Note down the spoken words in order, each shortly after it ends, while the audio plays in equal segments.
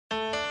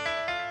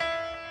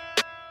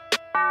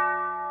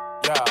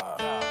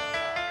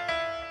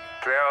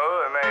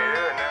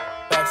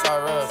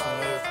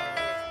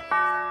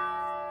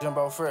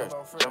Jimbo fresh.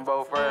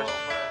 Jimbo fresh.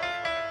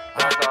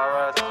 That's all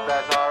us.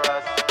 That's all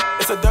us.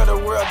 It's a dirty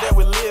world that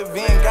we live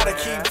in. Gotta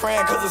keep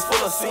praying cause it's full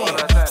of sin.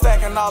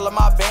 Stacking all of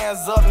my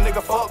bands up,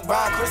 nigga. Fuck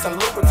Brian, Chris,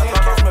 and Lubricant.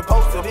 Catch me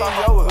posted in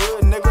your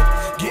hood, nigga.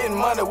 Getting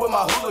money with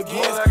my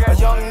hooligans. A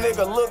young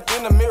nigga looked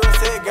in the mirror,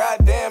 said,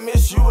 goddamn,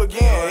 it's you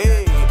again.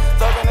 Hey,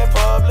 thugging in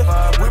public.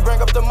 We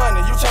bring up the money,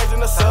 you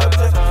changing the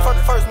subject.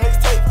 First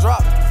mixtape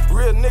drop.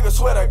 Real niggas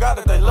swear to God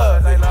that they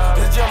love it.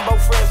 It's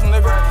Jimbo fresh,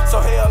 nigga. So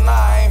hell nah,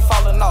 I ain't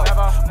falling off.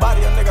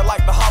 Body a nigga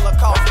like the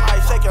Holocaust.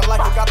 Night shaking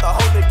like it got the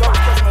Holy Ghost.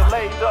 Catch me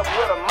laid up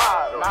with a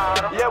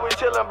model. Yeah, we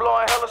chillin',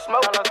 blowing hella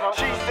smoke.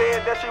 She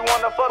said that she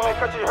wanna fuck me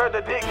cause she heard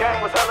the dick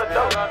game was hella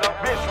dope.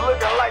 Bitch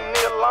looking like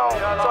Neil Long.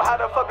 So how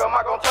the fuck am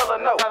I gon' tell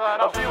her no?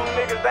 A few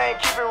niggas, they ain't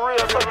keep it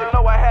real, so you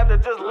know I had to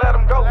just let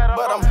them go.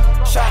 But I'm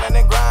shining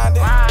and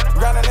grinding,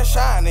 grinding and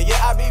shining. Yeah,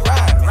 I be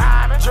rhyming.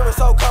 Jury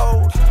so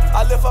cold,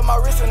 I lift up my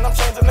wrist and I'm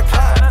changing the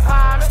climate.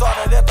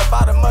 Started at the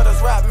bottom of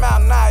this rap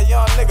mountain, now a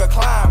young nigga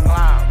climbing.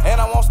 And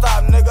I won't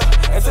stop, nigga,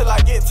 until I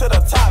get to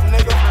the top,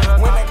 nigga.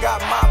 When I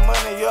got my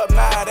money up,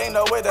 now it ain't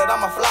no way that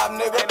I'ma flop,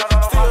 nigga.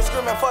 Still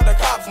screaming for the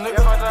cops, nigga.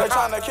 They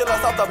tryna kill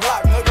us off the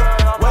block, nigga.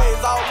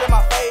 Waves all in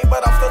my fade,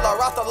 but I'm still a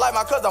roster like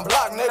my cousin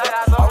Block, nigga.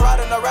 I'm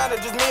riding around,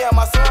 it's just me and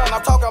my son.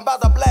 I'm talking about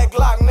the black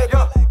Glock,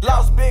 nigga.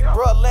 Lost big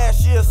bro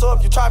last year, so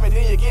if you try me,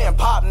 then you getting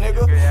popped,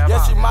 nigga.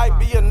 Yeah, she might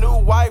be a new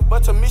wife,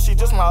 but to me, she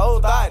just my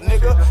old thought,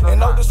 nigga. And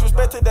no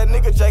disrespect to that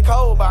nigga J.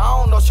 Cole, but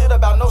I don't know shit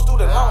about no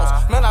student loans.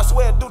 Man, I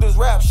swear I do this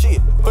rap shit.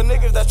 For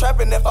niggas that's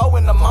trapping that foe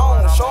in the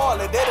moan.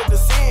 Charlotte, that is the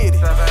city.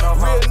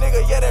 Real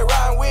nigga, yeah, they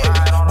riding with me.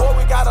 Boy,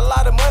 we got a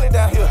lot of money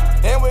down here.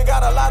 And we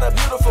got a lot of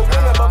beautiful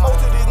women, but most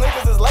of these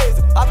niggas is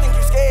lazy. I think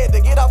you scared to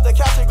get off the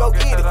couch and go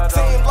get it.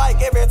 Seems like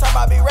every time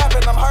I be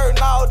rapping, I'm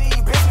hurting all these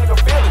bitch nigga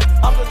feelings.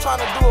 I'm just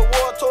trying to do a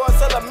war tour and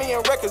sell a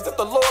million records if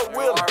the Lord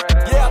willing.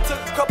 Yeah, I took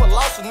a couple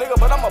losses, nigga,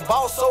 but I'm a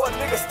boss, so a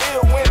nigga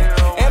still winning.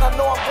 And I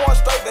know I'm going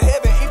straight to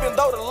heaven, even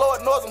though the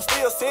Lord knows I'm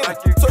still sinning.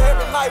 So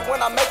every night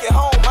when I make it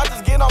home, I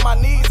just get on my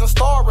knees and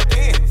start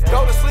repenting.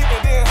 Go to sleep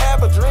and then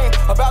have a dream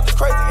about this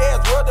crazy ass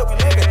world that we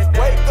live in.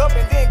 Wake up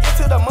and then get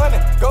to the money.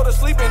 Go to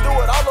sleep and do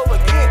it all over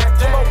again.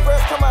 Jimbo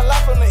fresh coming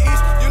live from the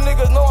east. You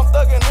niggas know I'm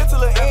thugging into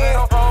the end.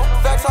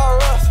 Facts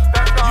are us.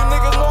 You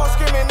niggas know I'm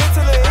screaming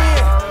into the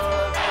end.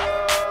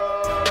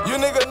 You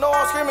niggas know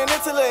I'm screaming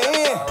into the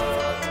end.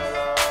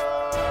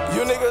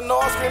 You niggas know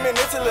I'm screaming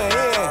into the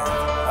end.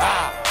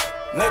 Ah,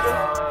 nigga.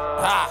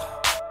 Ah.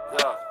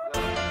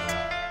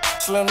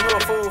 Slim, you a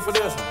fool for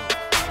this one.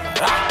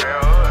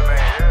 Ah.